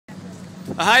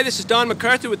Hi, this is Don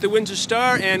MacArthur with the Windsor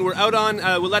Star, and we're out on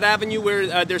Willette Avenue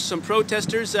where there's some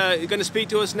protesters. Going to speak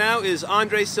to us now is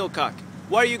Andre Silcock.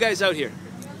 Why are you guys out here?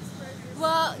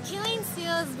 Well, killing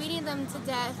seals, beating them to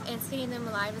death, and skinning them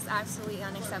alive is absolutely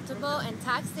unacceptable. And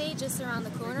tax day just around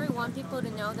the corner. We want people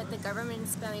to know that the government is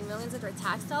spending millions of their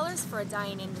tax dollars for a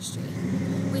dying industry.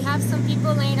 We have some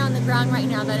people laying on the ground right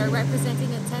now that are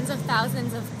representing the tens of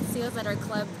thousands of seals that are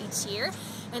clubbed each year,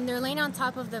 and they're laying on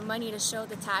top of the money to show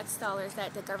the tax dollars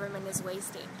that the government is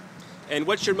wasting. And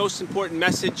what's your most important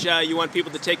message you want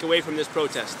people to take away from this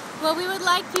protest? Well, we would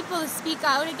like people to speak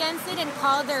out against it and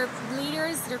call their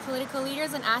leaders, their political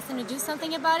leaders, and ask them to do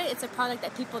something about it. It's a product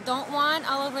that people don't want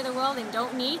all over the world and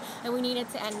don't need, and we need it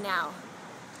to end now.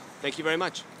 Thank you very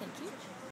much. Thank you.